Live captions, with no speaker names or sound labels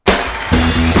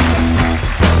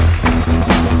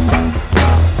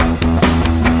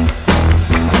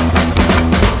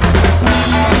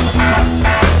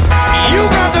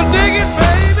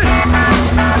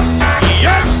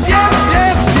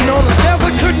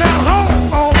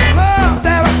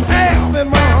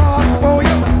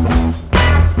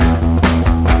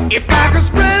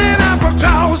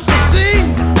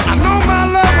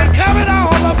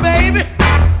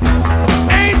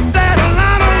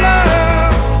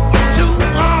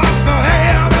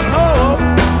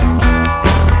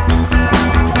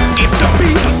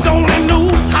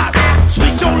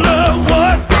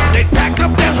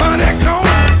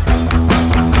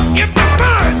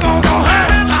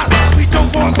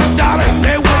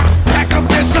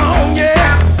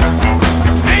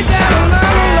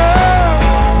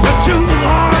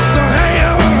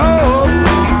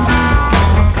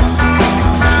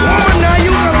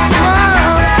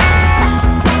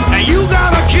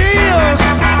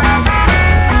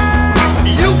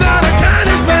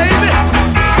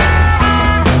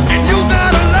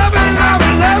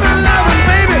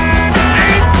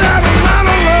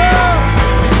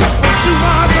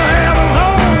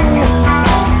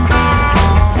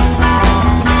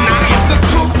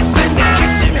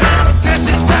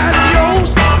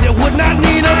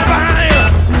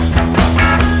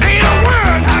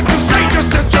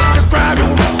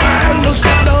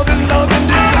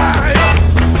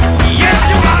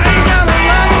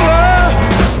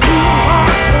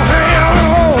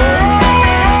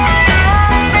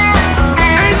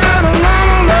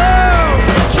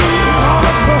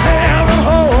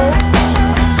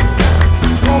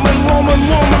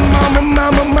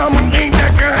mama, ain't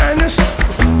that kindness?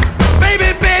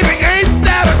 Baby, baby, ain't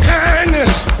that a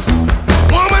kindness?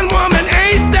 Woman, woman,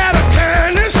 ain't that a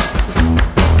kindness?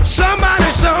 Somebody,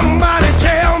 somebody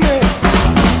tell me.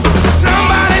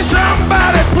 Somebody,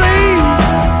 somebody please.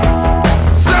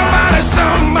 Somebody,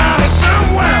 somebody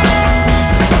somewhere.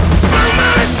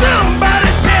 Somebody, somebody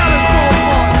tell this poor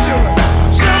boy children.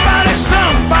 Somebody,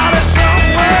 somebody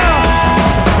somewhere.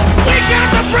 We got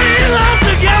to bring it up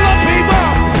together, people.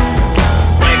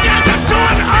 We got to do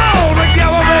it all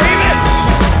together, baby.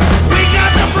 We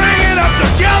got to bring it up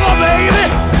together, baby.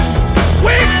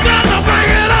 We got to bring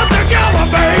it up together,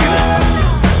 baby.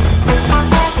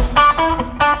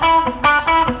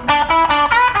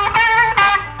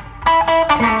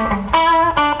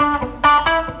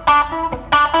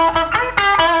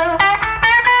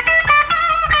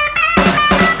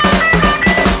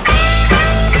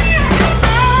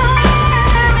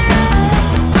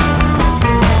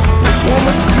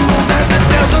 Woman, you know that the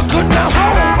desert could not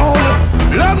hold on it.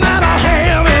 Love that I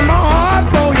have in my heart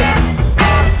for you.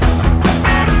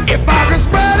 If I could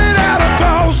spread it out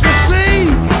across the sea,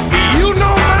 you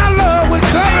know my love would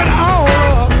cover it all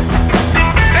up.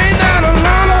 Ain't that a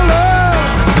lot of love?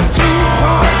 Two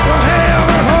hearts for have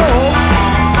and hold.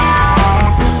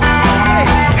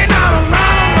 Ain't that a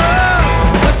lot of love?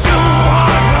 The two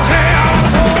hearts for have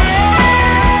and hold.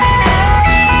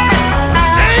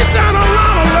 Ain't that a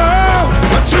lot of love?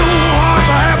 The two hearts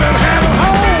for have and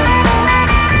hold.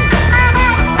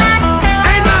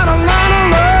 Ain't that a lot of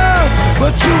love?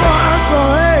 But two hearts for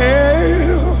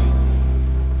have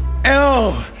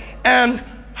and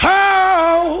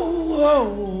hold,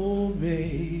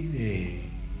 baby.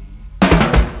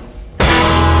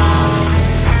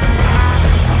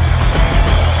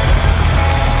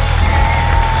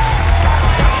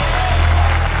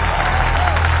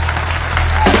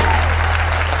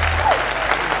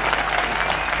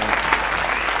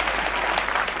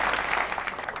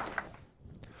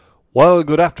 Well,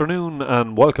 good afternoon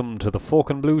and welcome to the Folk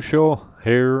and Blue Show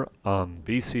here on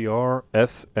BCR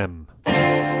FM.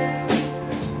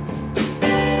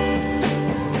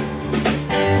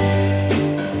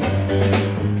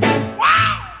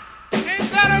 Wow!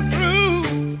 Ain't that a groove?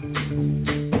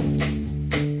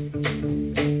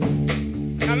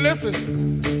 Now listen.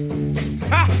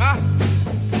 Ha ha.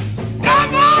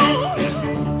 Come on!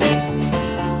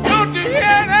 Don't you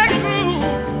hear that groove?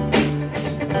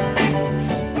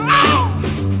 Oh!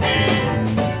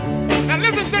 Now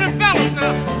listen to the fellas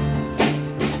now.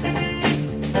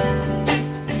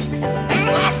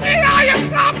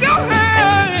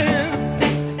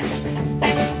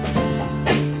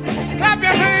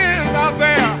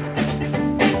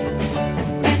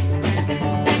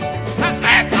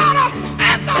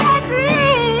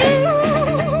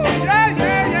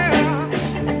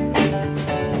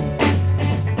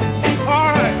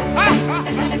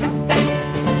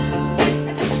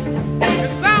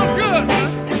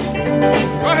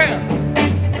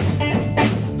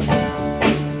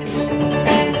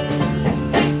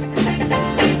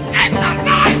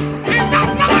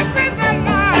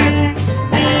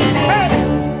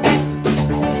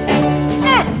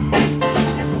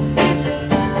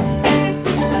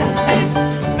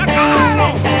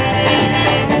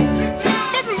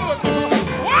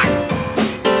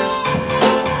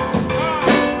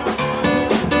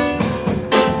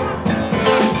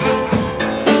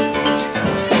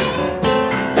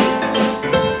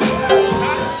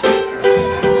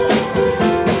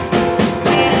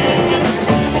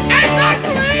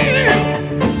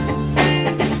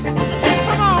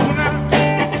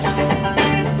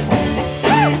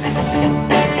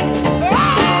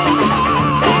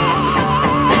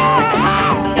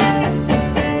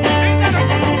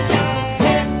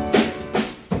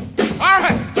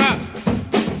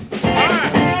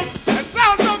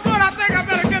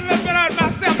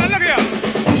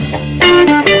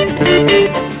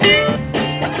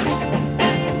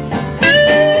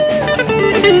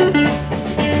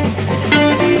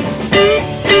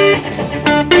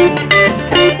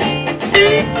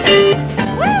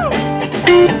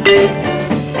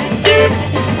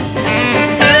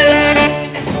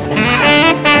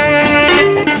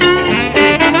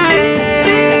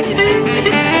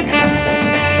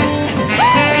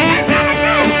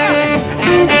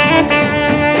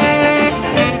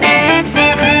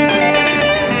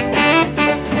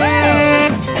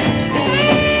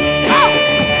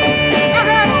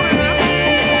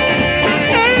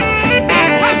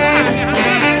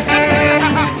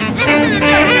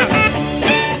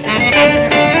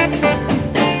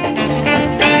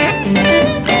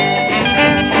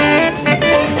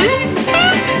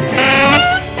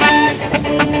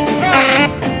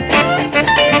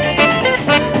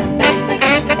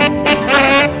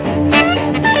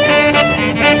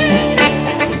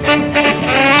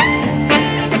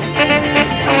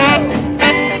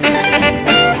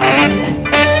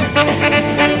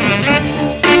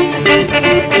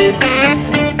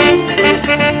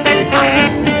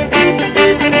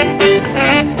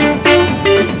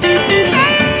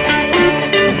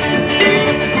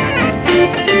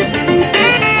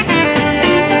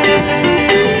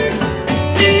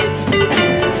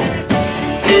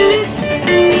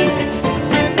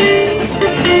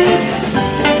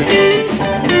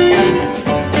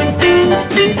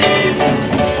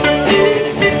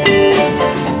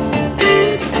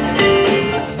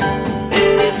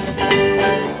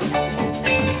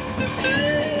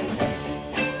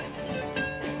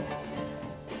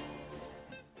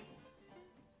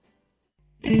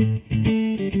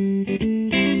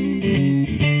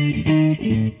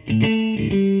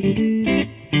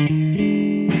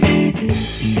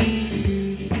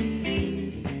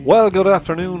 Well, good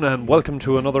afternoon and welcome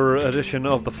to another edition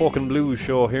of the Folk and Blues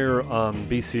show here on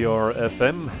BCR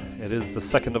FM. It is the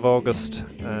 2nd of August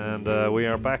and we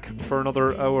are back for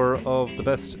another hour of the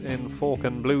best in folk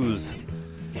and blues.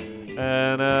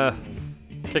 And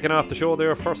kicking off the show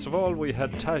there, first of all, we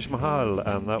had Taj Mehal,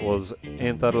 and that was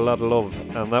Ain't That a Lot of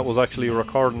Love, and that was actually a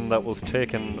recording that was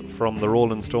taken from the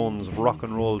Rolling Stones' Rock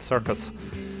and Roll Circus.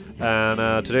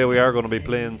 And today we are going to be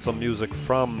playing some music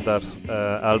from that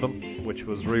album, which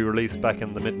was re-released back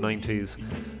in the mid-90s,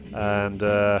 and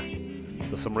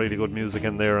there's some really good music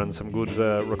in there and some good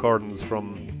recordings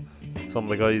from some of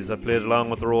the guys that played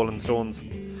along with the Rolling Stones.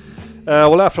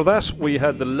 Well, after that we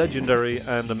had the legendary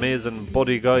and amazing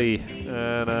Buddy Guy,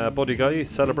 and Buddy Guy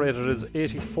celebrated his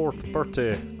 84th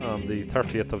birthday on the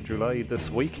 30th of July this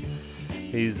week.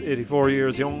 He's 84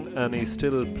 years young and he's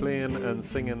still playing and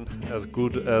singing as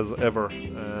good as ever.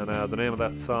 And the name of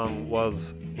that song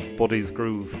was Buddy's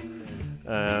Groove.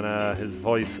 And his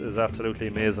voice is absolutely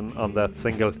amazing on that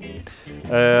single.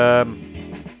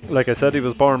 Like I said, he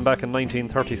was born back in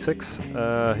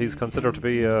 1936. He's considered to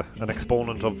be an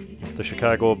exponent of the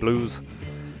Chicago blues.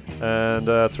 And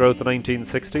throughout the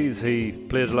 1960s he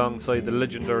played alongside the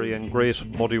legendary and great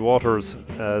Muddy Waters,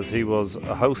 as he was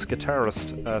a house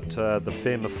guitarist at the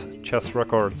famous Chess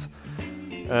Records.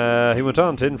 He went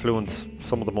on to influence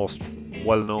some of the most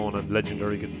well-known and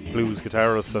legendary blues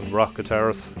guitarists and rock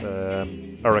guitarists,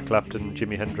 Eric Clapton,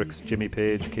 Jimi Hendrix, Jimmy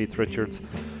Page, Keith Richards,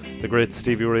 the great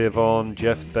Stevie Ray Vaughan,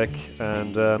 Jeff Beck,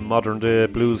 and modern-day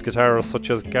blues guitarists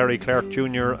such as Gary Clark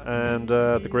Jr. and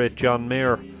the great John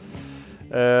Mayer.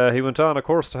 He went on, of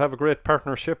course, to have a great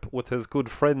partnership with his good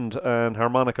friend and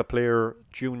harmonica player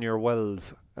Junior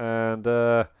Wells, and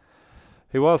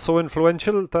he was so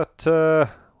influential that the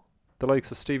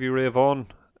likes of Stevie Ray Vaughan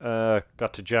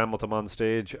got to jam with him on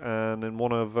stage, and in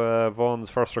one of Vaughan's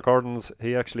first recordings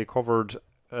he actually covered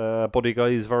Buddy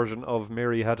Guy's version of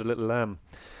Mary Had a Little Lamb.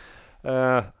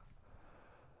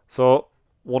 So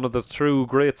one of the true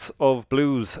greats of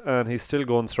blues, and he's still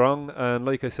going strong, and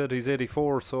like I said, he's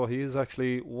 84, so he is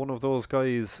actually one of those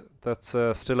guys that's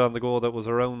still on the go, that was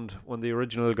around when the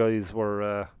original guys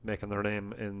were making their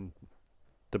name in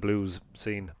the blues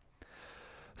scene.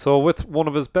 So with one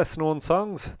of his best known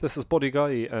songs, this is Buddy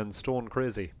Guy and Stone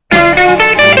Crazy.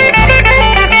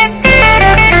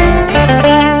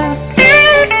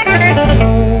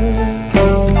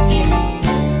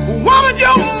 Woman,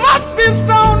 you must be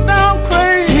stoned down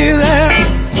crazy.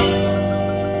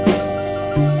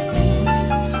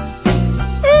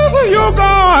 Either you're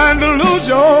going to lose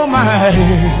your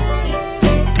mind.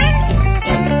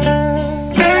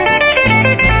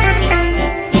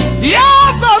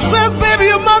 Yes, I said, baby,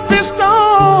 you must be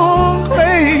stone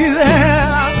crazy.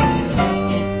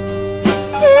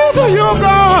 Either you're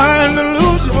going to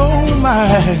lose your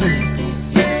mind.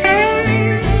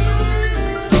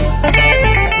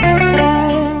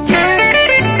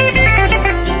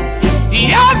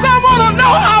 Yes, I wanna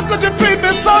know, how could you treat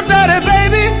me so dirty,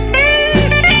 baby?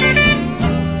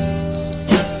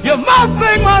 You must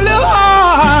think my little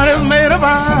heart is made of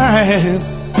iron.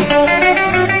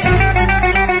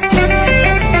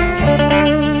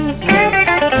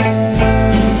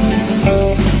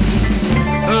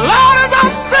 Lord, as I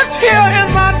sit here in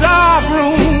my dark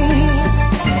room,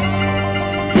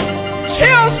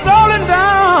 chills rolling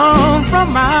down from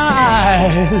my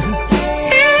eyes.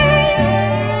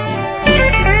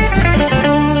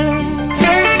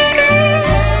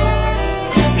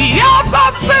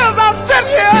 As I sit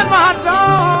here in my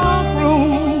dark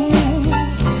room,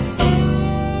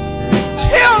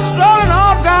 tears rolling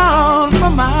all down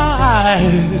from my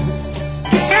eyes.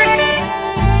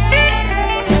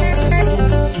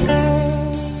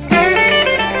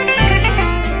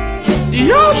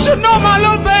 You should know my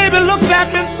little baby looked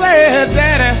at me and said,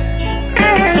 Daddy,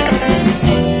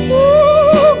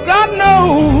 ooh, God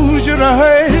knows you're a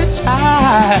hurt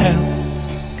child.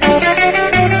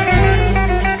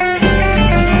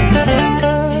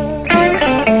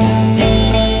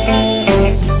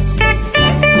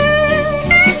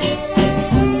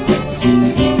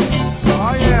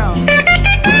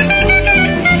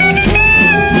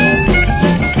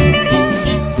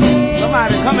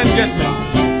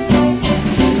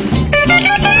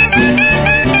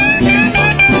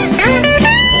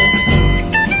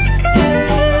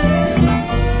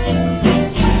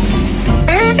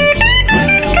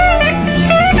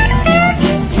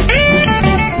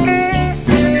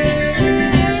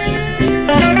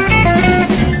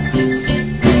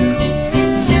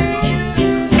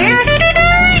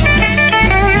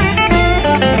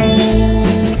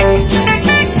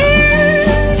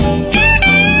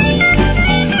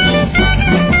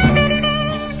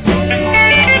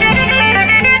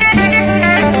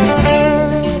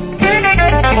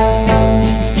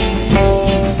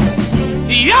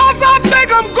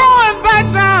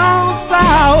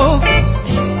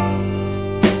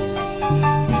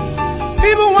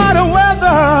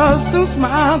 suits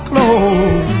my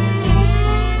clothes.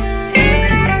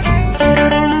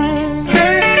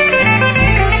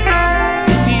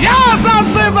 Yes, I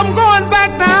says I'm going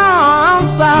back down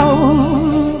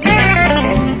south,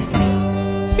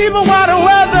 even while the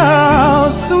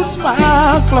weather suits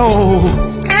my clothes.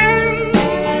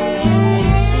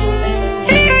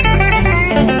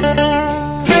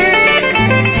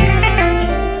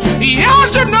 Y'all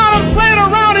should not have played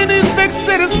around in these big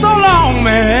cities so long,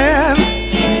 man.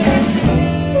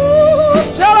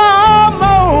 Ooh, till I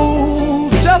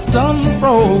almost just done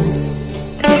froze.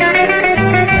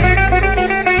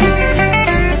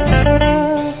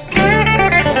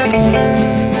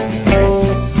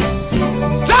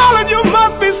 Darling, you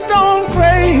must be stone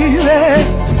crazy,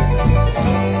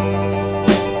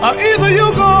 or either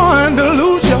you're going to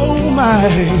lose your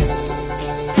mind.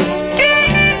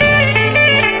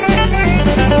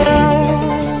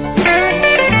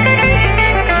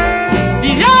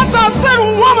 Yes, I said,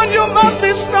 woman, you must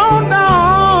be stone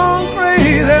down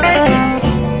crazy.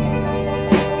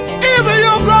 Either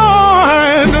you're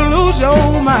going to lose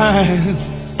your mind.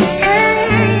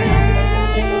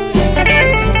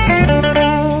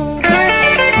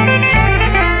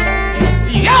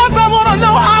 Yes, I want to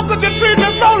know, how could you treat me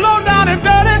so low down and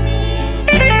dirty?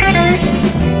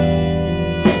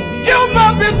 You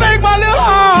must be think my little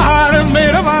heart is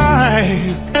made of iron.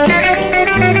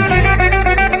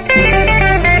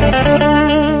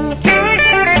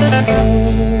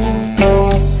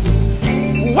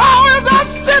 Wow, as I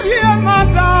sit here in my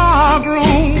dark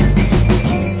room,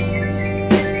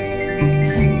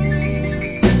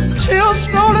 tears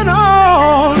rolling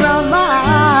all down my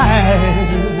eyes.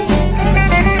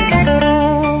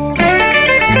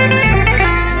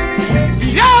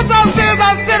 Yes, I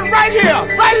sit right here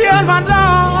in my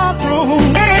dark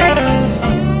room,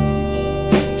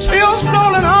 tears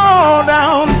rolling all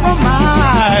down from my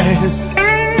eyes.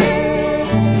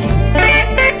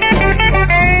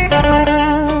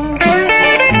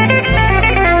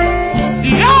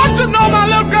 Y'all should know my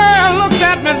little girl looked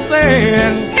at me and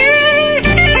said,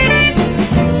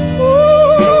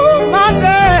 ooh, my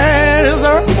dad is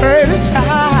a pretty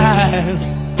child.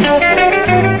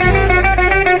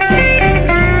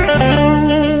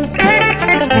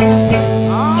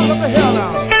 Oh, look at hell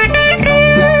now.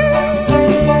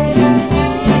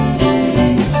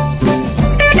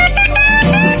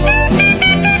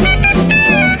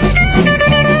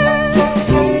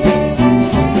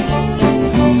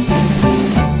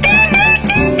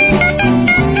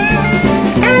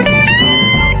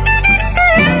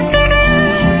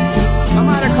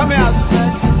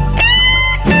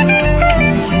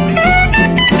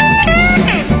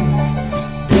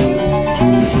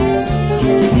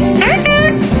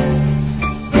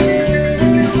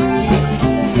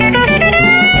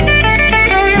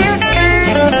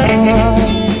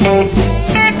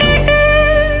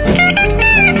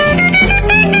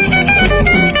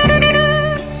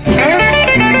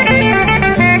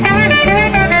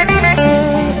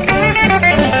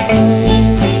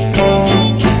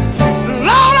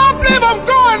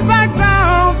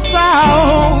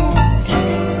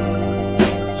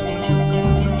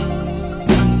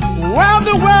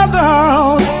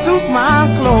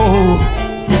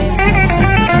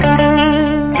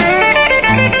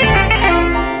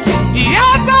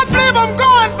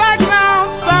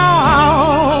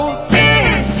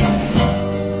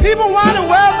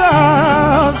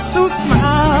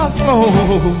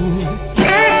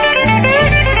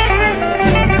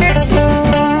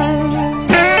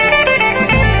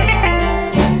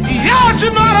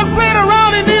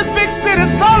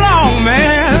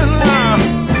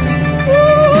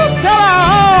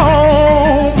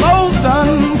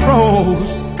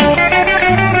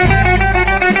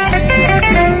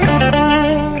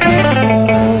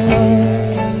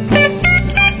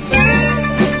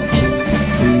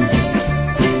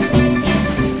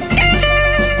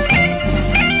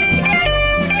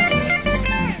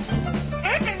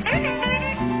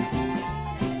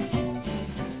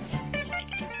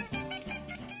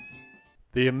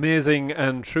 The amazing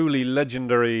and truly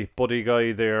legendary Buddy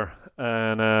Guy there,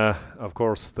 and of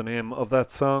course the name of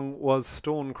that song was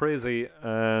Stone Crazy,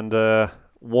 and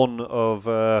one of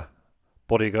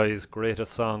Buddy Guy's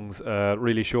greatest songs.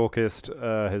 Really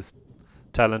showcased his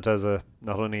talent as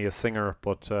not only a singer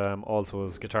but also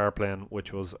his guitar playing,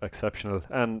 which was exceptional,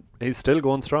 and he's still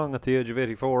going strong at the age of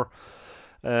 84.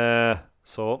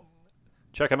 So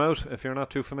check him out if you're not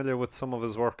too familiar with some of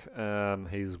his work.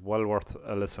 He's well worth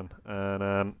a listen.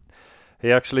 And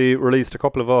he actually released a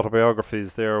couple of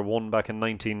autobiographies there, one back in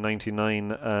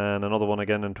 1999 and another one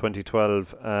again in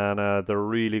 2012, and they're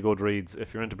really good reads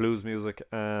if you're into blues music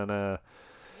and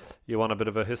you want a bit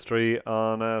of a history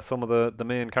on some of the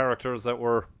main characters that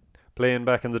were playing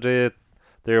back in the day,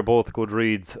 they're both good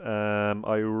reads.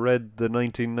 I read the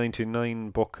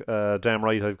 1999 book, Damn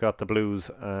Right I've Got the Blues,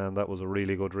 and that was a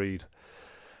really good read.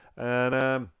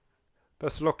 And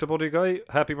best of luck to Buddy Guy.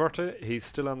 Happy birthday. He's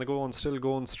still on the go and still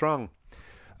going strong.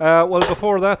 Well,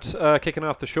 before that, kicking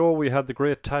off the show, we had the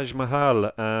great Taj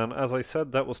Mehal, and as I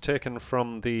said, that was taken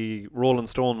from the Rolling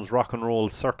Stones Rock and Roll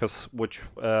Circus, which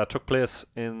took place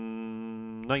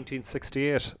in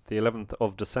 1968, the 11th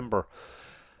of December.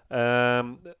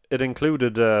 It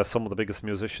included some of the biggest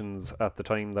musicians at the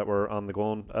time that were on the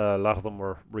go. A lot of them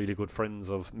were really good friends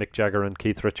of Mick Jagger and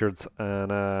Keith Richards,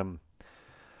 and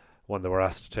when they were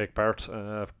asked to take part,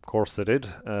 of course they did.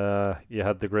 You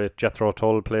had the great Jethro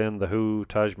Tull playing, The Who,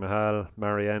 Taj Mehal,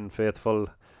 Marianne Faithfull.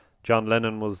 John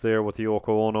Lennon was there with Yoko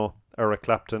Ono, Eric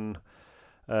Clapton,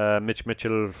 Mitch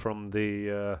Mitchell from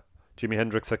the Jimi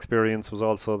Hendrix Experience was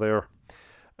also there.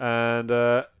 And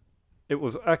it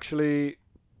was actually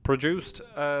produced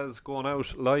as going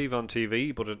out live on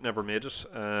TV, but it never made it.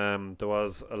 There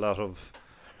was a lot of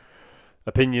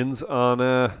opinions on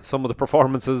some of the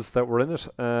performances that were in it.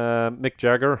 Mick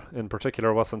Jagger in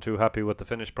particular wasn't too happy with the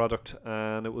finished product,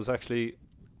 and it was actually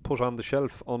put on the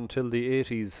shelf until the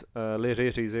 80s, late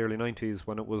 80s, early 90s,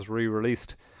 when it was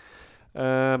re-released.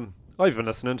 I've been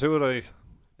listening to it. I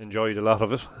enjoyed a lot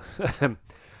of it.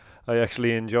 I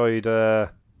actually enjoyed the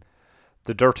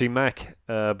Dirty Mac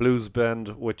blues band,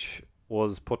 which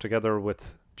was put together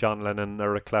with John Lennon,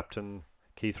 Eric Clapton,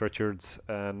 Keith Richards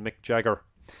and Mick Jagger.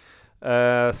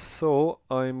 So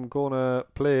I'm gonna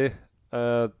play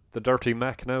the Dirty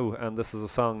Mac now, and this is a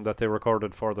song that they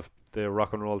recorded for the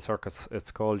Rock and Roll Circus.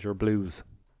 It's called Your Blues.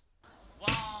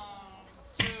 1,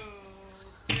 2,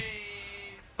 3,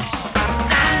 4.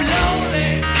 I'm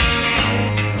lonely.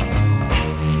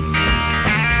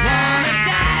 Wanna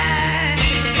die.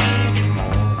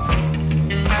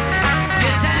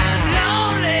 Yes, I'm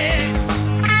lonely.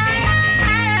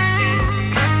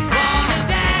 Wanna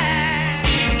die.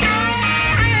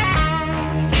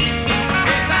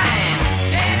 If I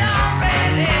ain't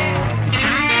already,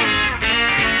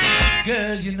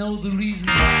 girl, you know the reason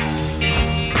why.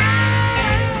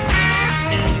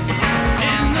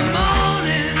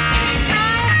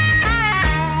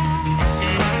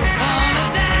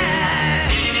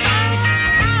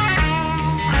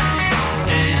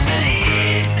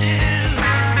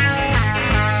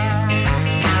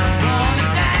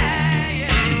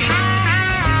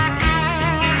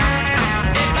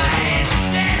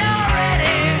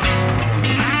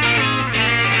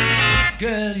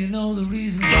 Girl, you know the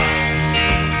reason why.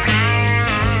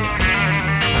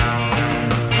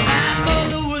 My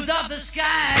mother was of the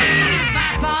sky,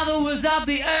 my father was of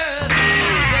the earth,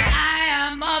 but I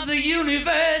am of the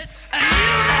universe, and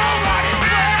you know what it's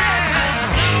worth.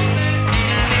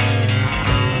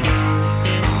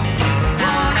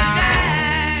 Wanna die.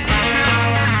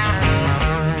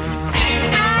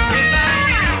 If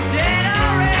I'm dead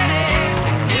already,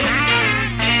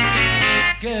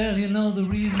 girl, you know the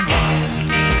reason why.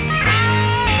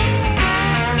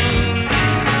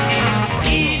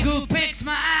 Eagle picks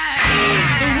my eye,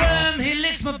 the worm he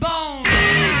licks my bone.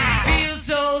 Feels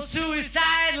so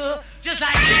suicidal, just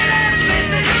like Dylan's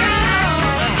Mr.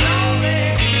 Jones. I'm lonely.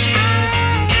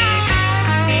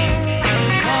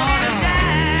 Wanna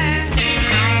die.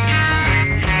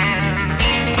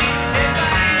 If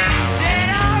I'm dead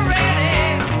already,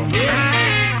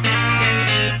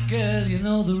 girl, you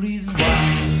know the reason why.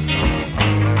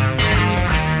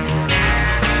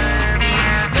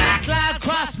 Black cloud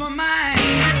crossed my mind,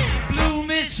 blue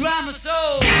mist round my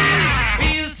soul.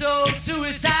 Feel so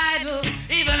suicidal,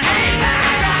 even hate my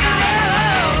rock and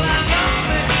roll. I'm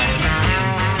lonely.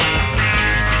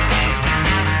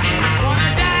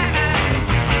 Wanna die.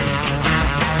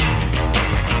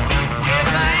 If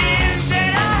I ain't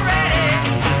dead already,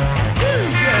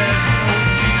 girl, you know the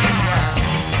reason why.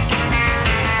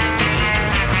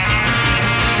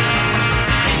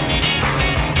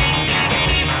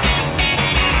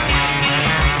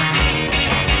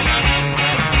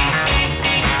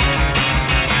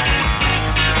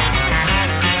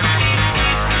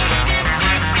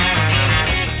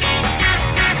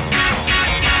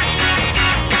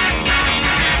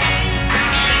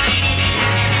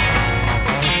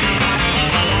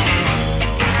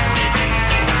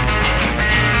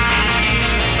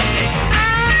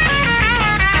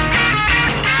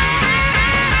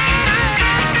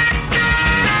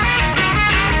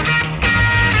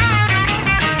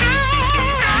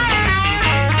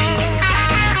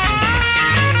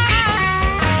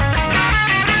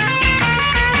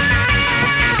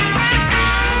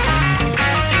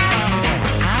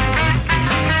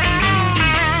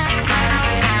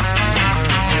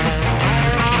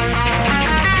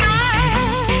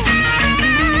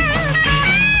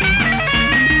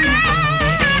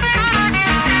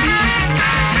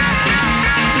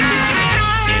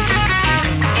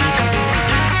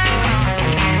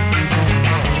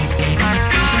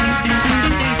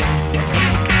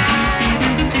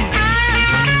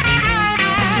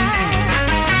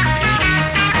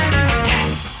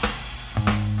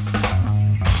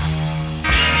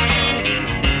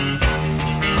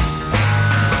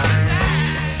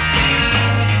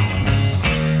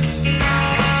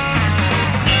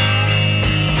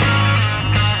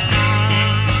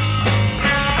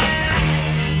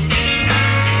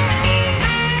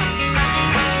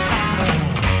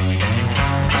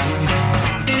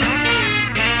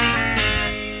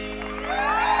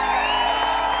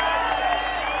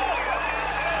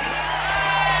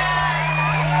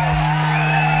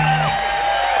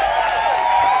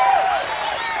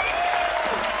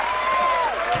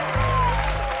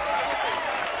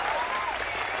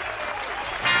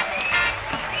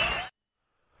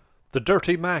 The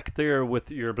Dirty Mac there with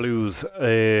Your Blues,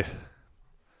 a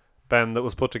band that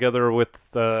was put together with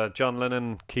John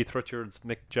Lennon, Keith Richards,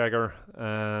 Mick Jagger,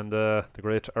 and the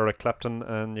great Eric Clapton.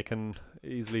 And you can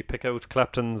easily pick out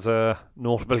Clapton's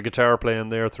notable guitar playing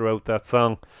there throughout that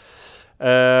song.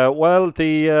 Well,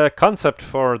 the concept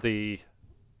for the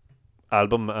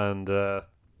album and the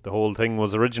whole thing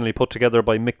was originally put together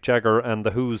by Mick Jagger and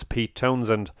The Who's Pete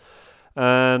Townsend.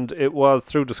 And it was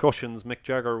through discussions. Mick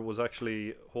Jagger was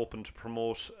actually hoping to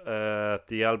promote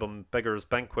the album Beggar's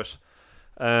Banquet,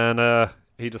 and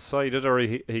he decided, or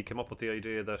he came up with the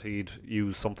idea that he'd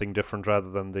use something different rather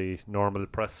than the normal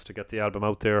press to get the album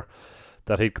out there,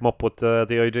 that he'd come up with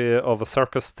the idea of a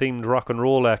circus themed rock and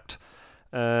roll act.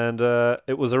 And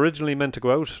it was originally meant to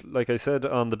go out, like I said,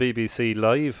 on the BBC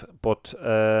Live, but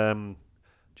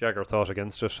Jagger thought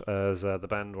against it, as the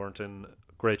band weren't in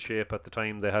great shape at the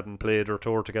time. They hadn't played or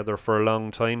toured together for a long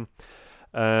time,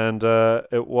 and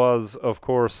it was, of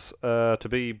course, to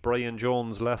be Brian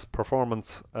Jones' last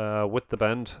performance with the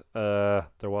band. There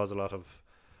was a lot of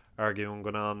arguing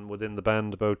going on within the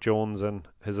band about Jones and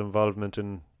his involvement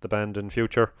in the band in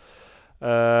future.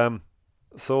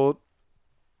 So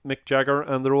Mick Jagger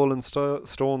and the Rolling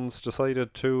Stones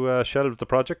decided to shelve the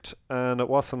project, and it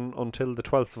wasn't until the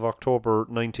 12th of October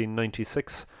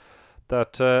 1996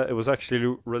 that it was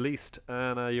actually released,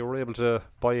 and you were able to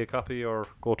buy a copy or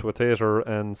go to a theatre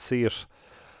and see it.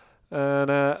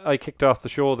 And I kicked off the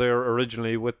show there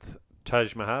originally with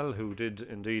Taj Mahal, who did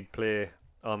indeed play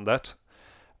on that.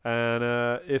 And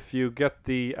if you get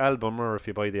the album, or if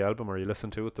you buy the album or you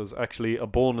listen to it, there's actually a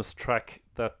bonus track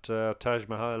that Taj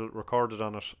Mahal recorded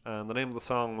on it, and the name of the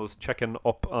song was Checking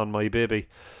Up on My Baby.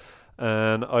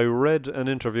 And I read an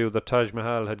interview that Taj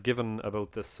Mahal had given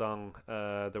about this song.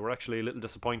 They were actually a little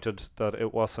disappointed that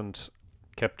it wasn't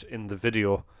kept in the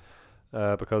video,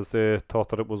 because they thought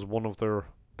that it was one of their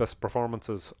best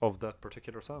performances of that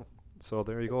particular song. So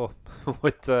there you go.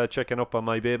 With Checking Up on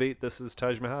My Baby, this is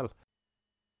Taj Mahal.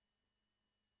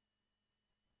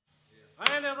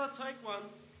 I never take one.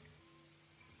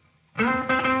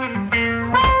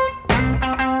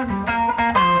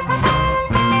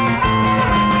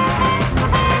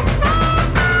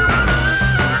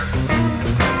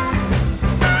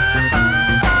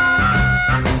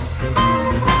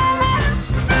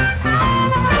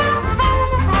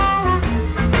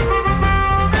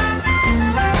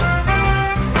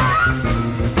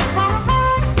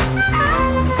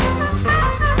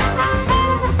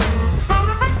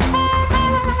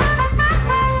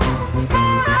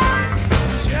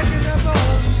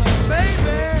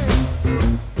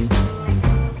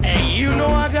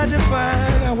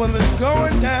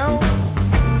 Going down,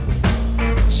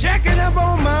 checking up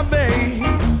on my babe.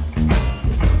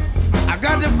 I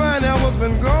got to find out what's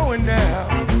been going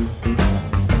down.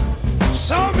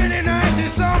 So many nights and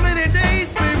so many days,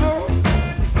 people,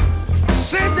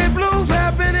 since the blues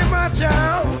have been in my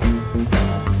town.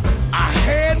 I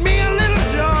had me a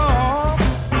little job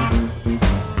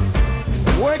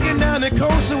working down the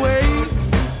coastway.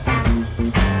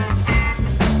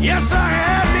 Yes, I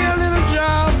had me a little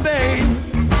job, babe,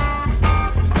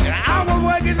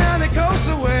 working down the coast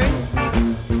away.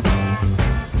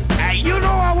 And you know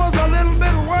I was a little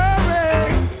bit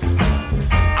worried.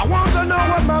 I want to know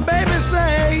what my baby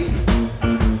say.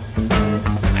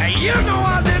 And you know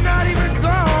I did not even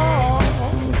call.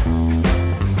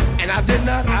 And I did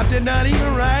not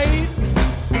even write.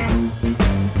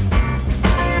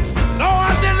 No,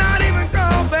 I did not even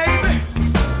call, baby.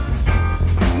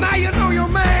 Now you know your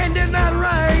man did not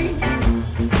write.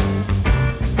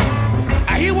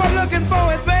 He was looking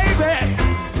for it, baby,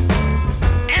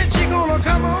 and she gonna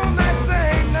come on that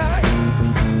same night.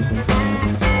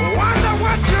 Wonder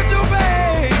what you do,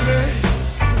 baby.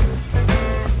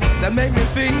 That make me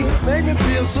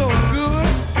feel so good.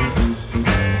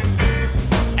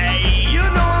 Hey, you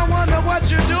know I wonder what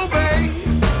you do, baby.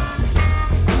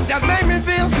 That make me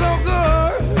feel so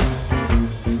good.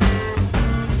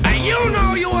 And you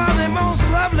know you are the most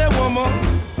lovely woman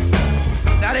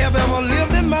that ever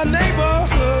lived in my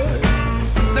neighborhood.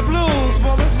 The blues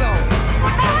for the song.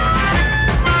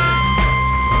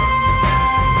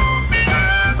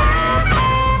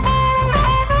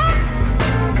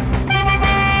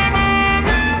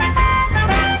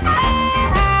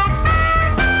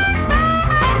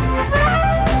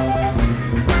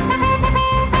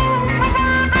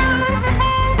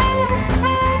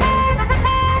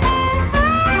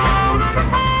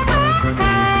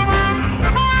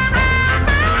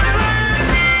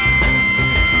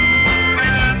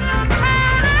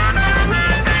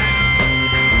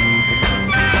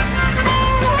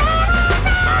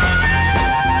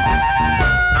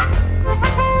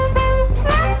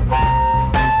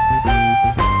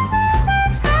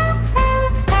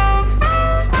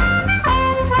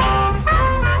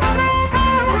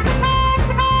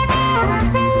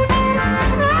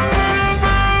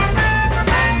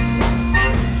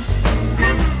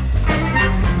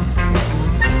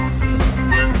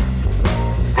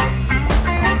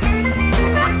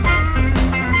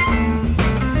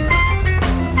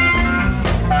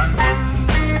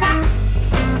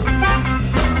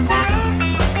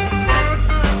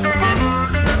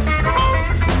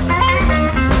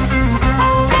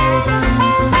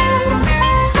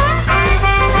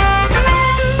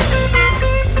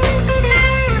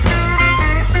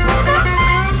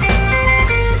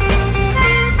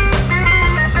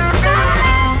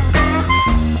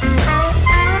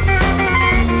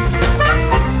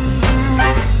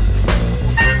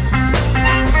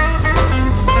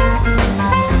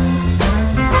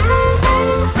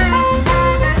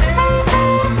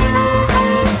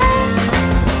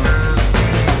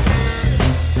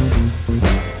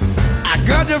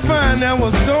 find out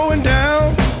what's going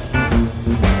down.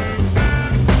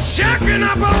 Checking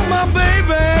up on my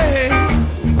baby.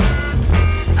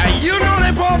 You know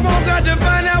they both got to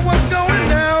find out what's going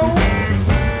down.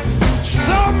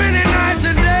 So many nights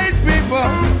and days, people.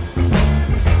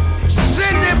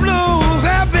 Cindy blues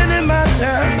have been in my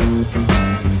town.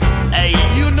 Hey,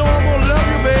 you know I'm gonna love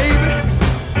you, baby.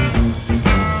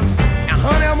 And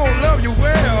honey, I'm gonna love you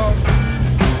well.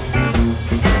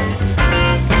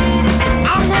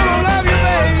 I'm gonna love you,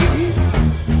 baby.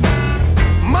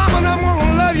 Mama, I'm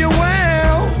gonna love you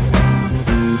well.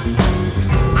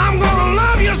 I'm gonna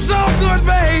love you so good,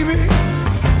 baby.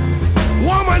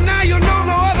 Woman, now you know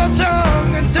no other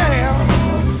tongue can tell.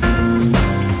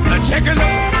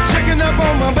 Checking up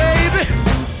on my baby.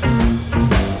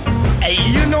 Hey,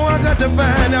 you know I got to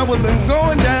find out what's been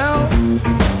going down.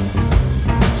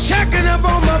 Checking up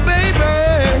on my baby.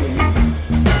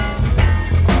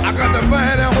 I got to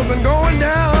find out what's been going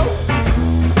down.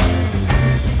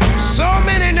 So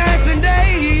many nights and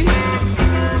days.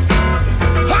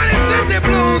 Honey, since the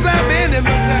blues have been in my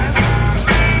time.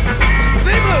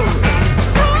 The blues.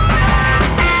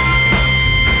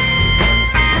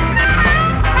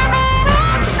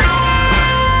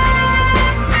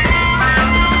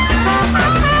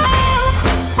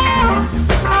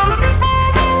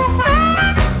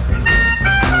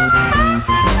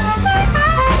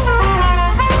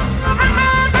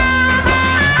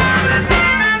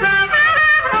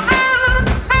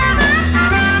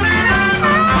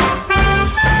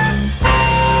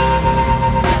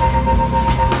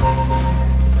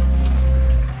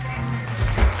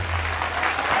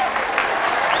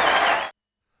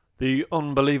 The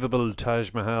unbelievable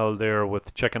Taj Mehal there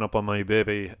with Checking Up on My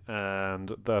Baby,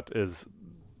 and that is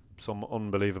some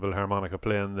unbelievable harmonica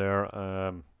playing there.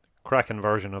 Cracking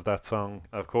version of that song,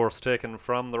 of course, taken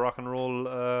from the Rock and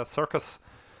Roll Circus,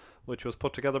 which was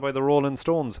put together by the Rolling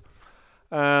Stones.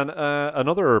 And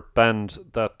another band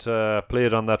that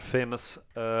played on that famous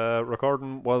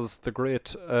recording was the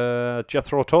great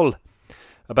Jethro Tull,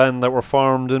 a band that were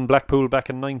formed in Blackpool back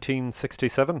in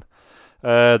 1967.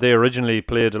 They originally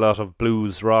played a lot of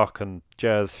blues, rock and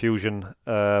jazz fusion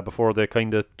before they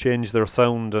kind of changed their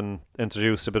sound and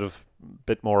introduced a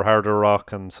bit more harder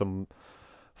rock and some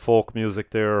folk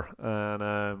music there,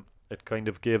 and it kind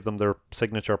of gave them their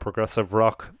signature progressive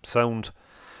rock sound.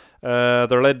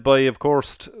 They're led by, of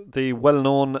course, the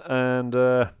well-known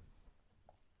and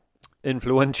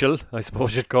influential, I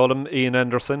suppose you'd call him, Ian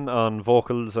Anderson on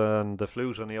vocals and the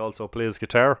flute, and he also plays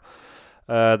guitar.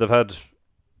 They've had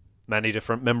many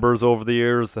different members over the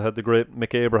years. They had the great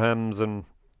Mick Abrahams and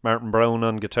Martin Brown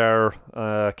on guitar,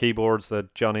 keyboards, they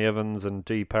had Johnny Evans and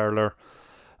Dee Parler,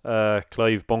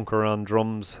 Clive Bunker on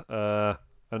drums.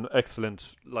 An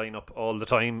excellent lineup all the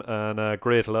time, and a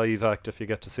great live act if you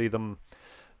get to see them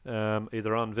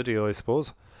either on video, I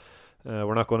suppose.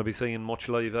 We're not going to be seeing much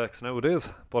live acts nowadays,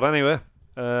 but anyway,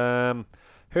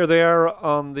 here they are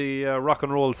on the Rock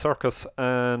and Roll Circus,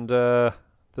 and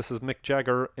this is Mick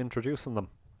Jagger introducing them.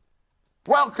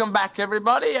 Welcome back,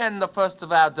 everybody, and the first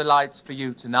of our delights for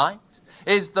you tonight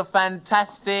is the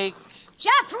fantastic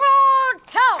Jethro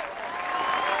Tull.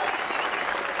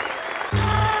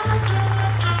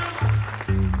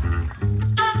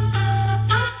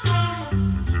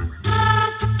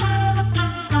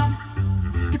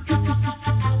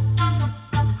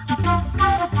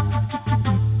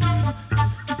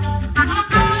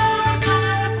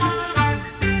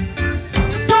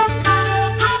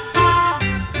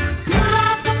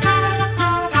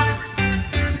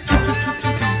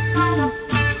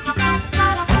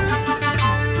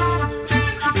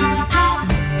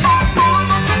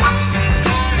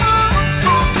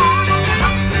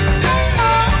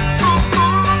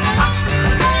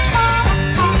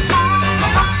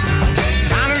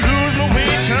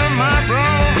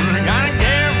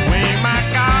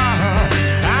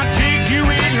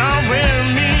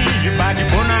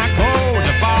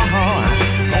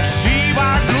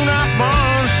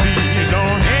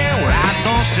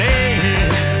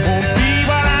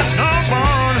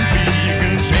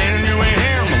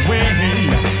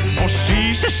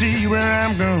 see where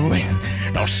I'm going.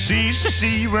 Don't cease to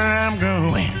see where I'm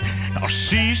going. Don't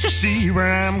cease to see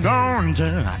where I'm going to.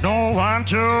 I don't want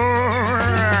to.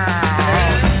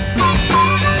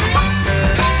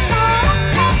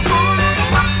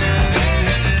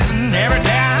 Every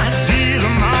day I see the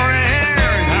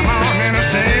morning, I'm on in the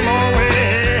same old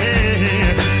way.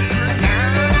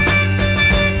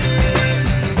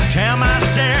 Tell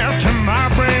myself tomorrow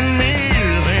bring me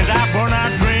the things I would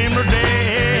not dream today.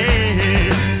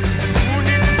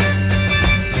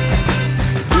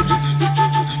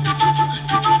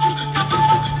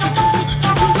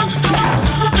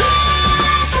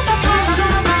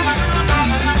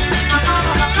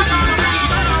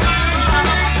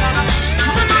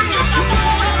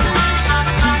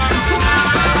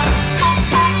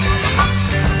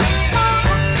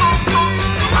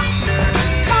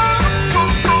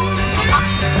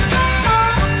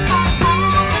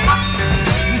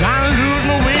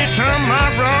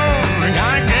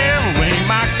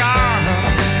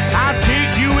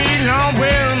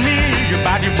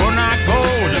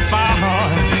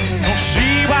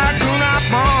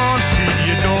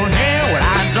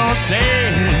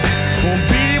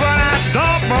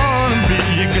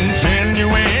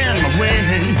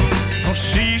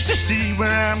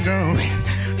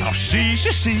 Oh,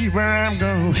 see where I'm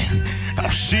going. Oh,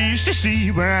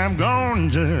 see where I'm going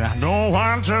to. I don't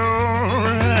want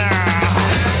to.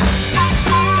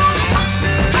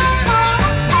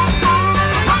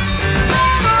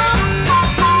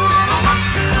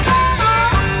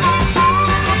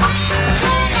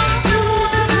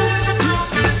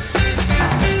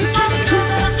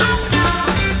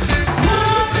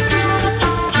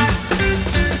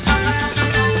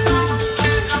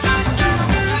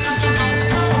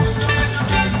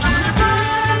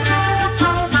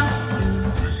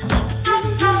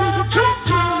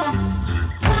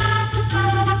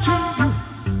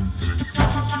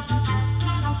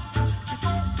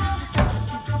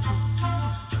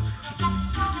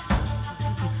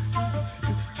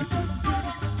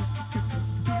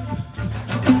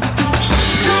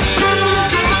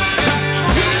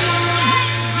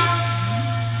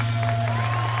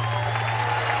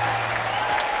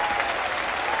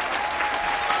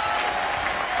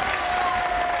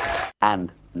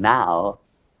 And now...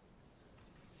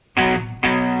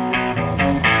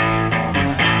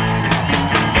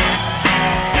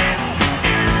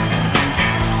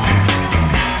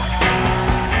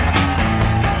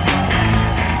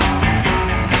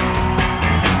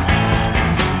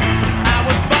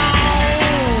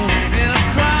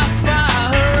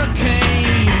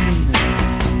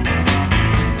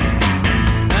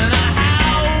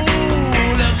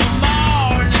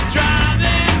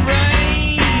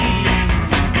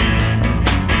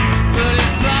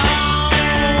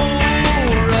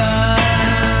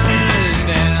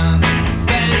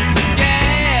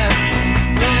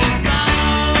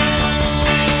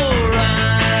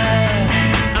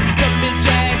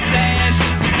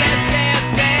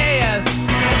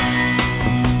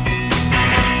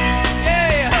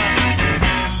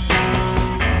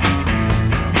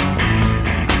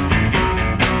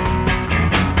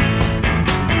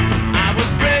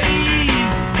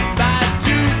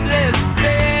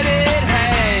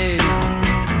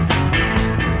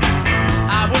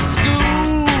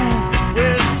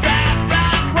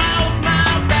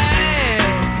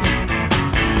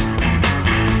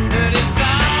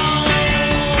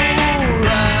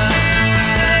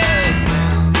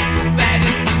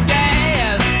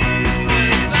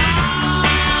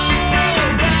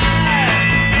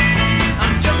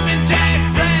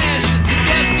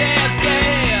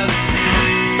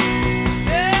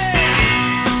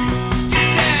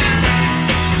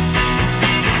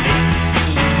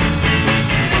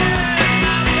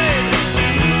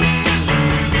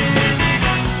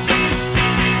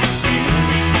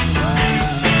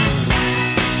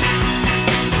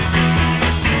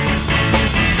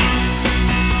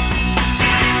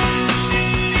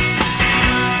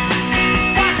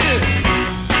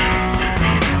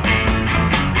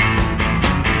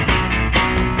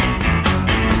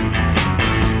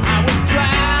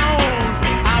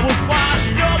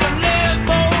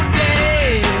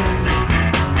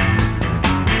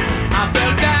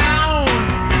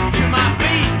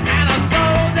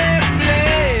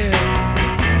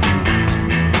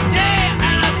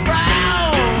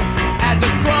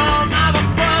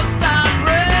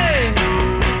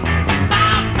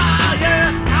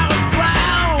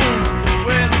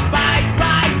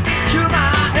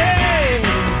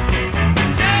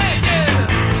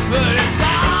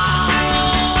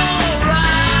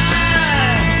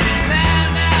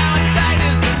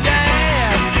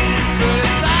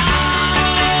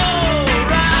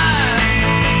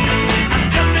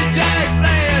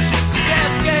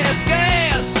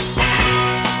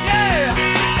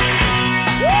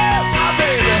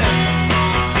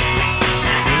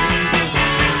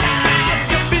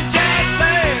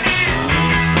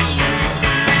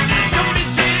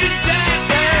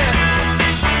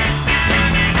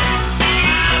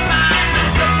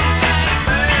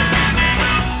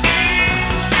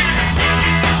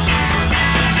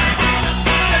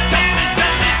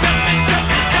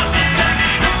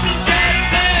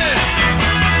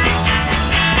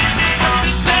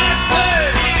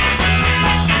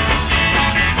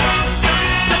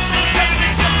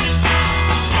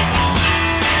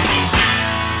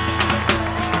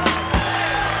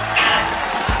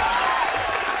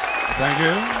 Thank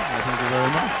you. Thank you very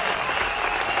much.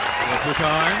 That's so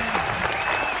kind.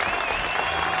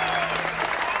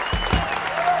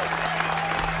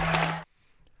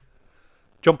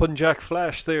 Jumpin' Jack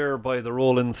Flash there by the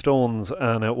Rolling Stones,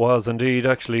 and it was indeed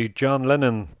actually John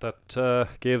Lennon that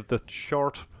gave the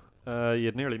short,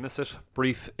 you'd nearly miss it,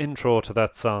 brief intro to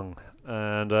that song.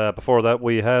 And before that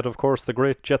we had, of course, the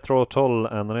great Jethro Tull,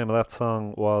 and the name of that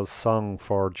song was Song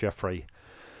for Jeffrey.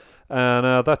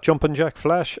 And that Jumpin' Jack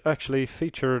Flash actually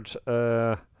featured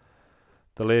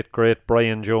the late great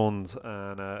Brian Jones,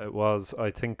 and it was,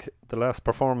 I think, the last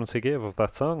performance he gave of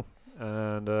that song,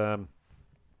 and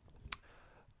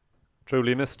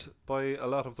truly missed by a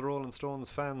lot of the Rolling Stones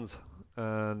fans,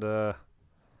 and I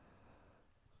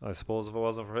suppose if it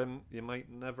wasn't for him, you might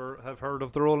never have heard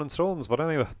of the Rolling Stones. But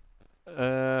anyway,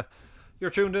 you're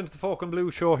tuned into the Folk and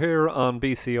Blue show here on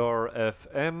BCR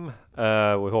FM.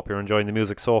 We hope you're enjoying the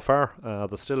music so far.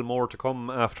 There's still more to come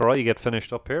after I get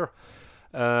finished up here.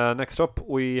 Next up,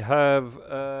 we have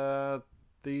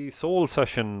the Soul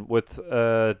Session with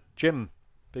Jim,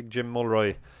 Big Jim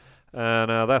Mulroy.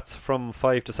 And that's from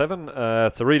 5 to 7.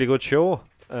 It's a really good show.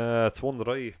 It's one that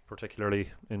I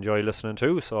particularly enjoy listening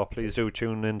to, so please do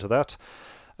tune into that.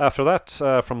 After that,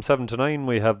 from 7 to 9,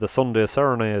 we have the Sunday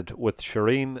Serenade with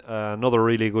Shireen, another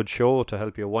really good show to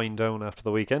help you wind down after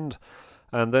the weekend.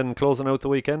 And then closing out the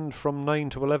weekend from 9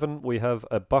 to 11, we have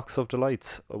a Box of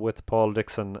Delights with Paul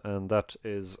Dixon, and that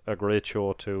is a great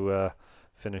show to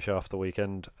finish off the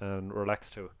weekend and relax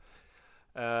to.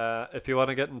 If you want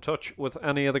to get in touch with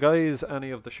any of the guys,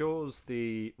 any of the shows,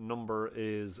 the number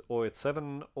is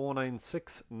 087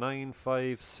 096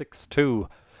 9562.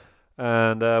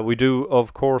 And we do,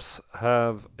 of course,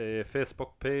 have a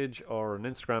Facebook page or an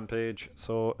Instagram page.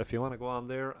 So if you want to go on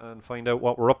there and find out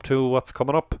what we're up to, what's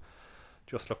coming up,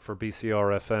 just look for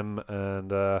BCR FM, and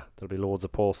there'll be loads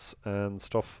of posts and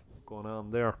stuff going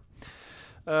on there.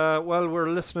 Well, we're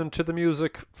listening to the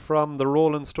music from the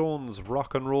Rolling Stones'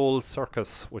 Rock and Roll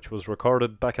Circus, which was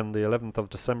recorded back on the 11th of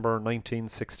December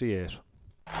 1968.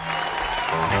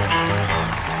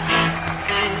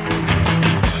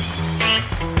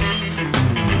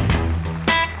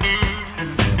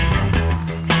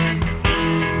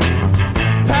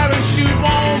 Parachute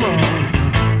woman,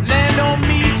 land on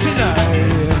me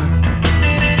tonight.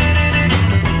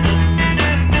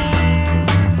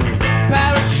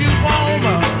 Parachute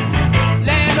woman,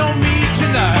 land on me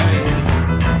tonight.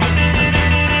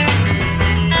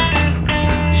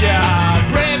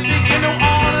 Yeah, great big in New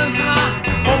Orleans and I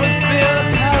overspill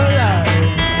Caroline.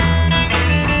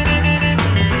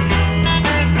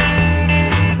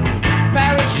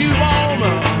 Parachute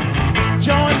woman,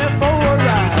 join me for a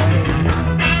ride.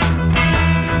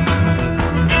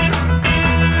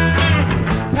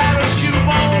 Parachute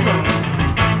woman,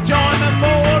 join me for a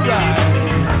ride.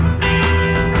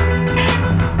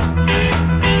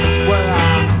 Well, I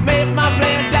made my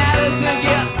plan dollars and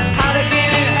get hot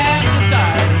again in half the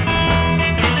time.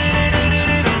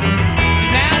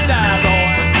 Now die, boy.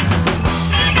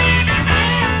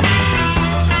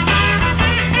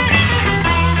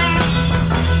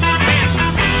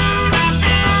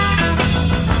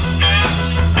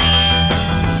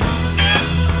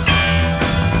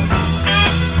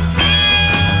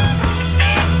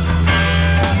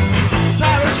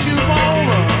 Parachute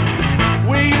woman,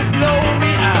 will you blow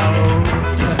me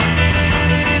out?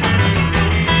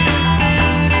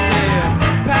 Yeah,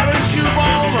 parachute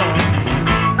woman,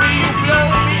 will you blow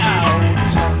me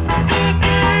out?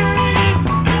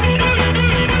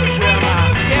 Well, I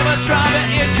ever tried to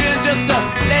itching just to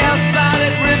lay a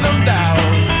solid rhythm down.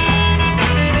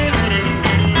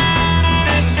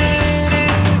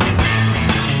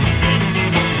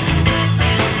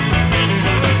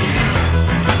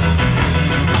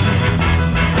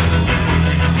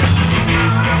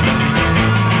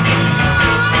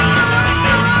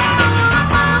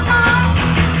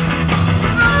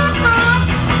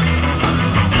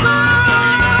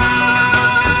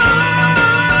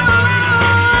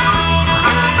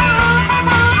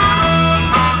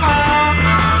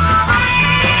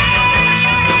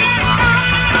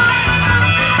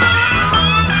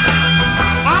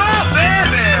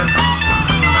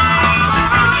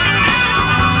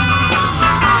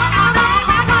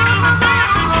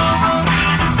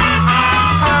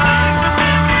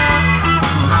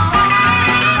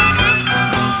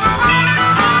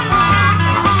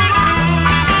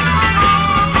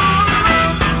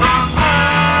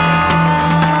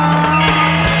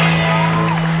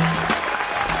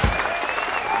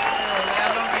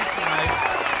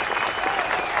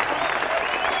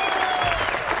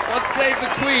 What saved the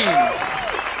Queen?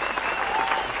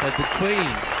 Said the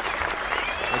Queen.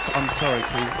 I'm sorry,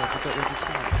 Keith. I forgot what it's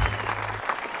called.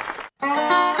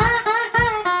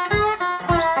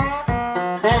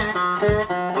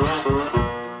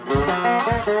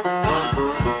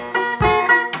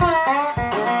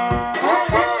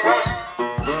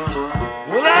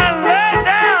 Well, I lay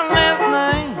down last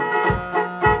night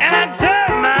and I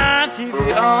turned my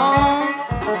TV on.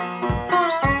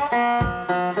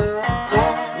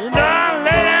 And I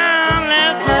lay down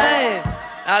last night,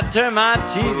 I turned my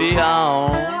TV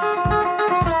on.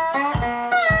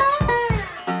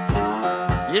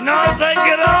 You know, I say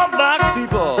get on back,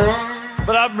 people,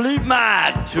 but I believe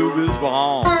my tube is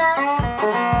wrong.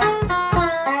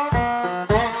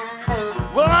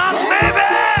 Well, my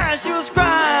baby, she was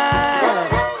crying,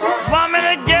 want me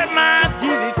to get my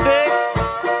TV fixed.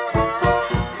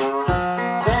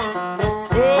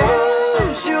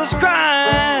 Oh, she was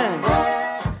crying,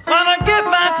 want to get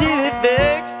my TV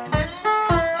fixed.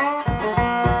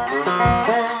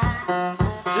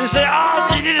 She said, oh,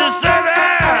 she needed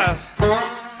service,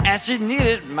 and she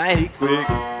needed mighty quick.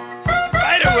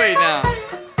 Right away now.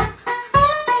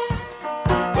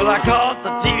 Well, I called the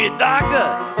TV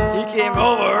doctor. He came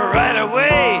over right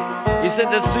away. He said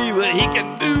to see what he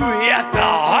can do. He had to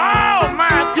haul my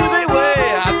TV away.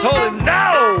 I told him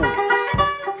no.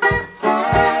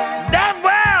 That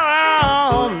well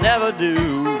I'll never do.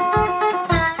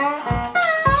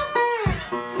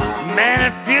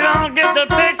 Man, if you don't get the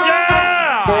picture,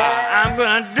 I'm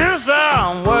gonna do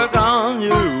some work on you.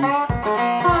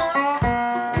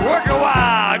 Work a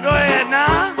while. Go ahead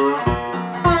now.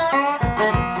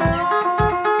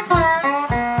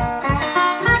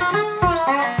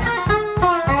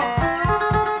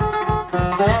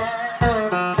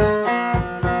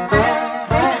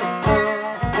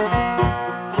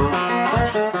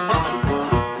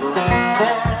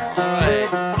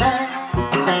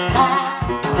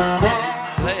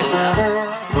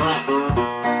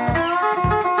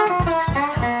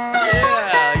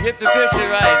 Get the picture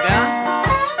right now.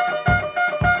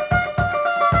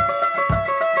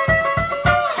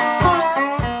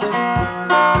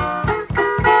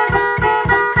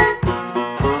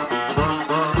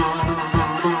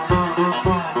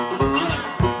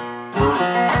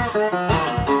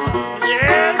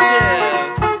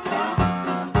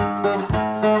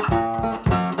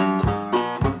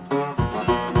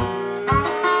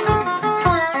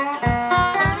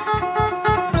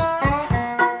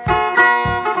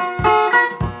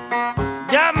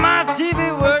 Got my TV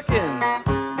working,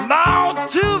 my old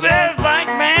tube is like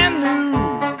brand new.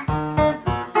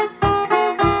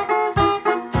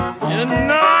 You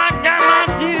know I got my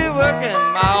TV working,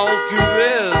 my old tube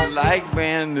is like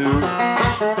brand new.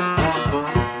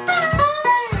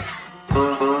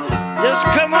 Just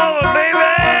come over, baby,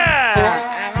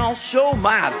 and I'll show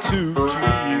my tube to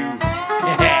you.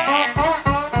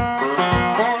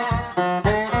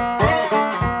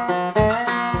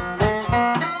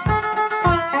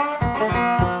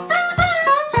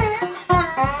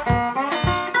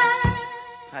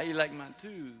 How you like my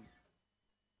tube?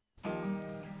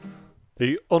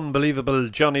 The unbelievable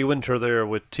Johnny Winter there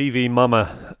with TV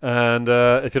Mama. And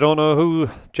if you don't know who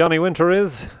Johnny Winter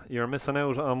is, you're missing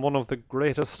out on one of the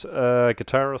greatest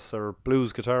guitarists or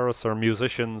blues guitarists or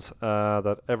musicians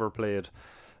that ever played.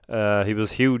 He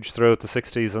was huge throughout the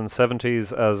 60s and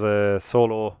 70s as a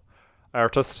solo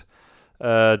artist.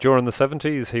 During the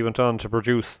 70s, he went on to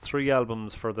produce 3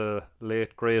 albums for the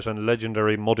late, great and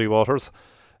legendary Muddy Waters.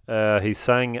 He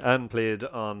sang and played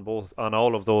on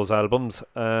all of those albums,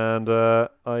 and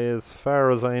as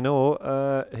far as I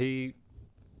know, he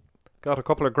got a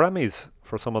couple of Grammys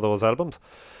for some of those albums.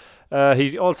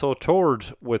 He also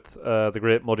toured with the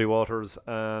great Muddy Waters,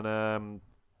 and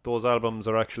those albums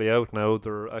are actually out now.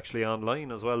 They're actually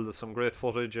online as well. There's some great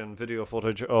footage and video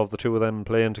footage of the two of them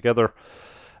playing together.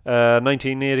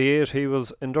 1988, he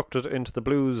was inducted into the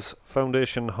Blues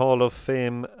Foundation Hall of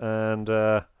Fame, and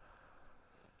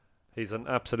he's an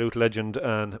absolute legend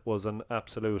and was an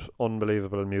absolute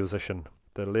unbelievable musician.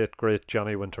 The late, great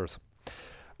Johnny Winters.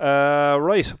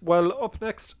 Right, well, up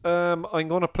next, I'm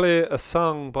going to play a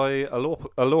song by a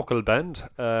local band.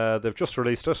 They've just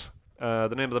released it.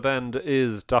 The name of the band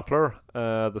is Doppler.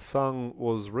 The song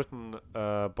was written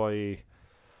by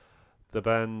the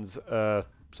band's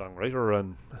songwriter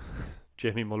and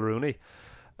Jamie Mulrooney.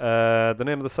 The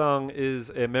name of the song is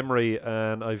A Memory,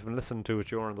 and I've been listening to it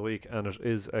during the week, and it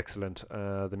is excellent.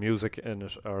 The music in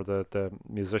it, or the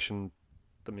musicians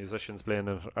playing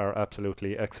it, are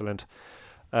absolutely excellent.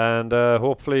 And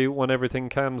hopefully when everything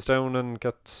calms down and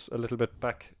gets a little bit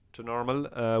back to normal,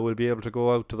 we'll be able to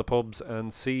go out to the pubs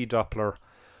and see Doppler.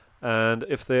 And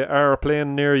if they are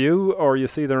playing near you, or you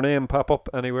see their name pop up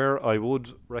anywhere, I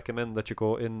would recommend that you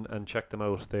go in and check them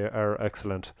out. They are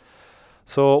excellent.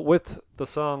 So with the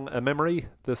song A Memory,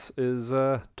 this is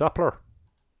Doppler.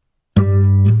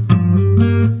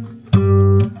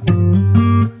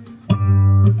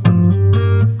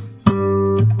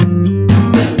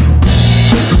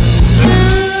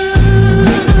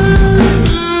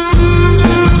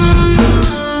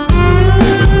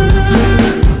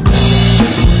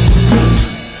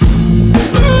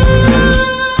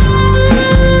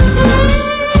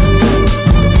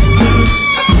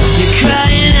 You're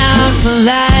crying out for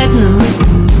life.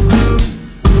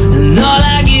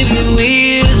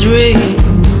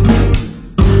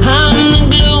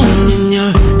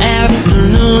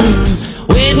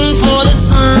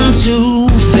 bound to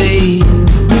fade.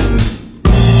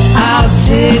 I'll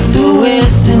take the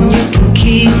west and you can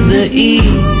keep the east.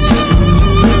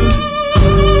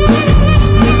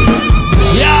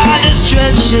 You're the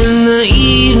stretch in the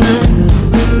evening,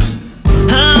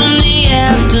 I'm the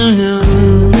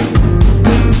afternoon.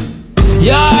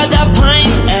 You're the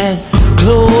pint at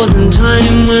closing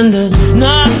time when there's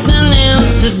nothing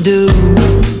else to do.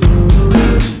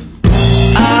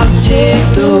 I'll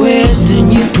take the west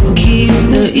and you can keep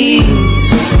the east.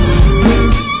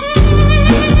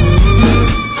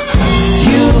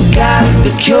 You've got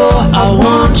the cure, I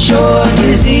want your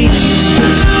disease.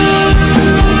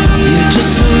 You're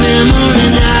just a memory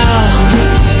now.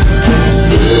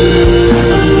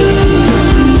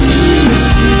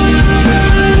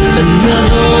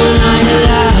 Another one night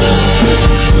alive.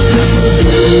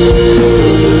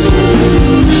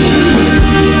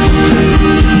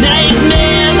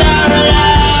 Nightmares are allowed.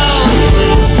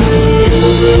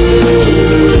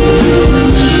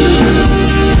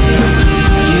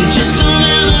 You're just a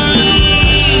memory.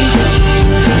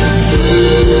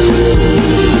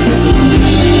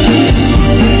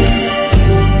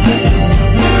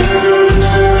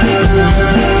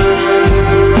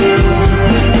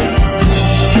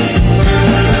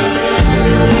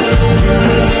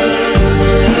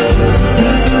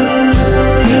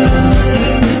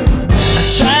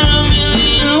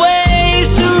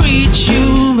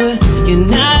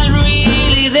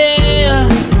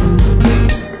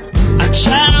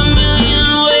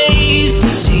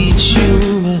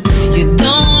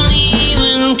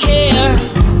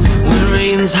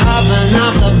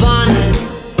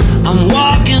 I'm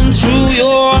walking through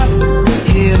your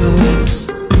hills.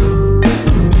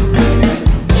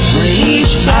 When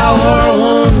each hour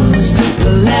warms,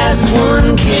 the last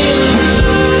one kills.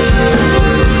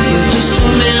 You're just a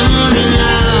memory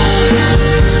now.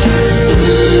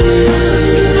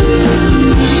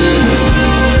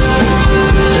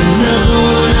 Another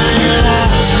one I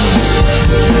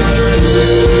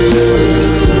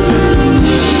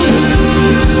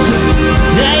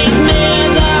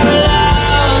nightmares are allowed.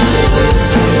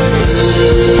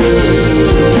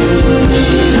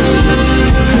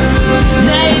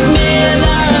 Nightmares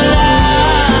are allowed.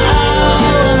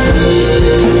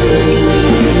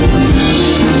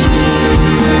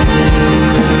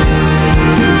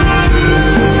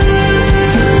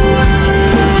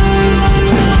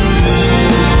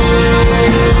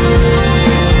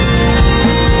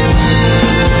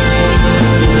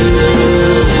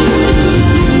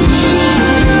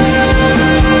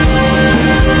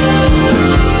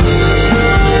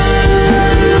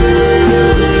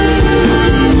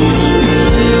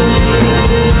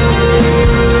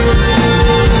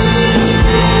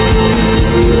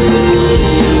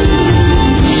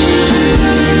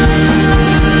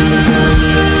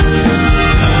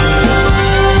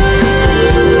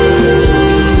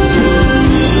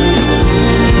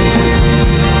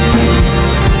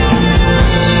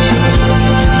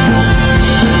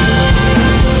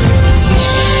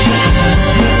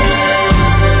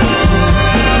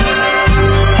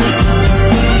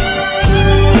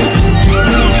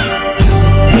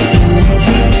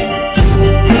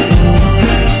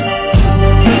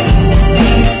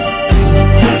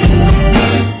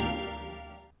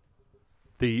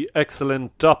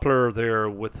 Excellent Doppler there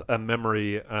with A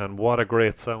Memory, and what a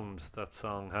great sound that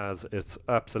song has. It's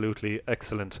absolutely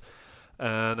excellent.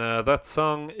 And that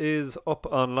song is up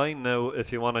online now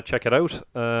if you want to check it out.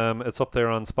 It's up there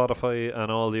on Spotify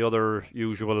and all the other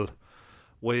usual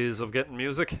ways of getting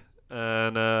music.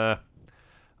 And I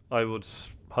would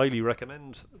highly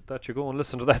recommend that you go and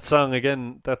listen to that song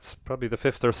again. That's probably the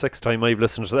 5th or 6th time I've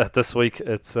listened to that this week.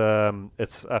 It's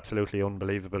absolutely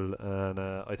unbelievable, and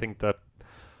I think that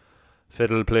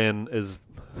fiddle playing is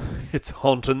it's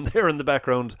haunting there in the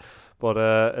background, but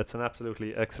it's an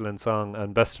absolutely excellent song,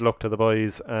 and best of luck to the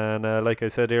boys. And like I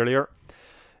said earlier,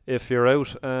 if you're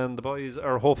out and the boys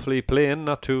are hopefully playing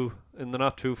in the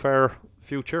not too far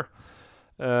future,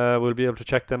 we'll be able to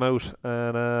check them out,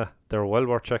 and they're well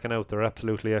worth checking out. They're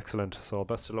absolutely excellent, so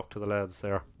best of luck to the lads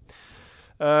there.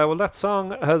 Well, that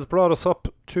song has brought us up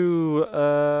to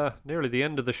nearly the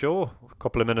end of the show. A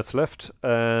couple of minutes left,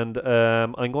 and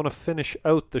I'm going to finish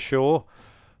out the show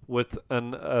with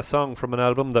a song from an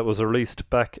album that was released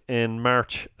back in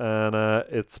March, and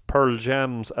it's Pearl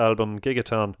Jam's album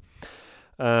Gigaton,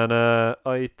 and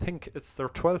I think it's their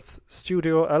 12th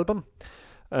studio album,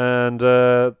 and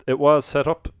it was set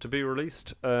up to be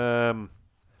released.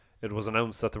 It was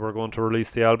announced that they were going to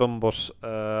release the album, but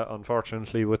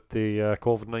unfortunately with the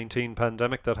COVID-19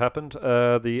 pandemic that happened,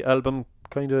 the album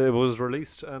was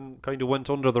released and kind of went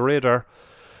under the radar.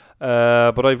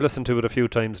 But I've listened to it a few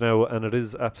times now, and it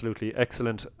is absolutely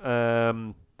excellent.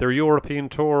 Their European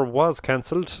tour was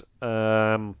cancelled.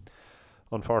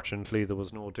 Unfortunately, there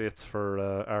was no dates for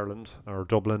Ireland or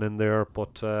Dublin in there,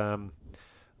 but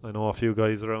I know a few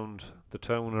guys around the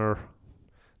town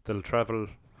they'll travel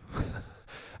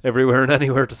everywhere and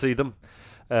anywhere to see them.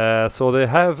 So they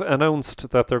have announced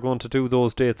that they're going to do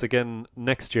those dates again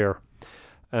next year.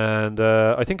 And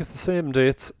I think it's the same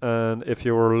dates, and if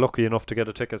you were lucky enough to get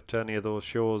a ticket to any of those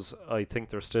shows, I think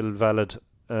they're still valid.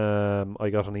 I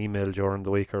got an email during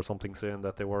the week or something saying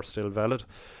that they were still valid.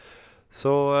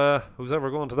 So who's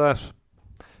ever going to that,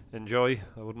 enjoy.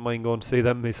 I wouldn't mind going to see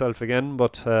them myself again,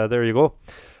 but there you go.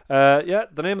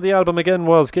 The name of the album again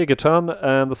was Gigaton,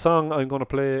 and the song I'm going to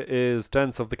play is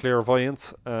Dance of the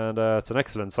Clairvoyants, and it's an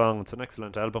excellent song, it's an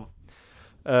excellent album.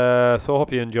 So I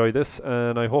hope you enjoy this,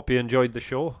 and I hope you enjoyed the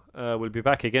show. We'll be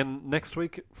back again next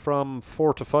week from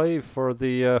 4 to 5 for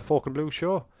the Folk and Blues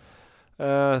show.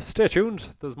 Stay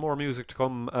tuned, there's more music to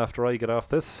come after I get off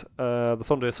this. The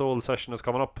Sunday Soul session is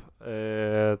coming up,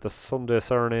 the Sunday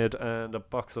Serenade, and a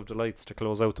box of delights to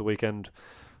close out the weekend.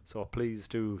 So please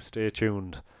do stay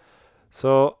tuned.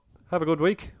 So have a good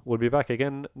week. We'll be back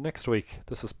again next week.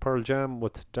 This is Pearl Jam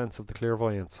with Dance of the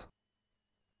Clairvoyants.